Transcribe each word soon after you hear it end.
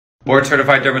Board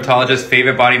certified dermatologist,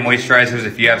 favorite body moisturizers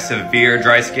if you have severe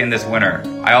dry skin this winter.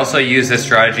 I also use this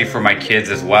strategy for my kids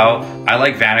as well. I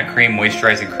like Vanicream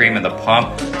moisturizing cream in the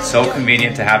pump. So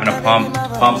convenient to have in a pump.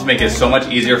 Pumps make it so much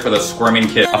easier for the squirming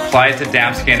kid. Apply it to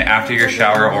damp skin after your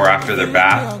shower or after their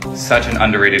bath. Such an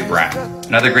underrated brand.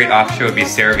 Another great option would be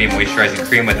CeraVe moisturizing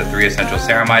cream with the 3 essential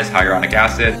ceramides, hyaluronic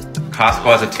acid.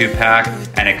 Costco has a 2-pack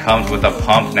and it comes with a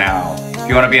pump now. If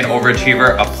you want to be an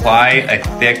overachiever, apply a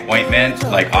thick ointment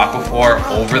like Aquaphor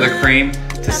over the cream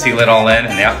to seal it all in,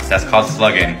 and yep, that's called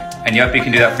slugging. And yep, you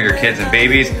can do that for your kids and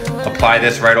babies. Apply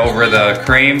this right over the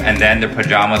cream and then the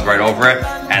pajamas right over it,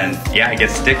 and yeah, it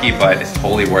gets sticky, but it's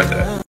totally worth it.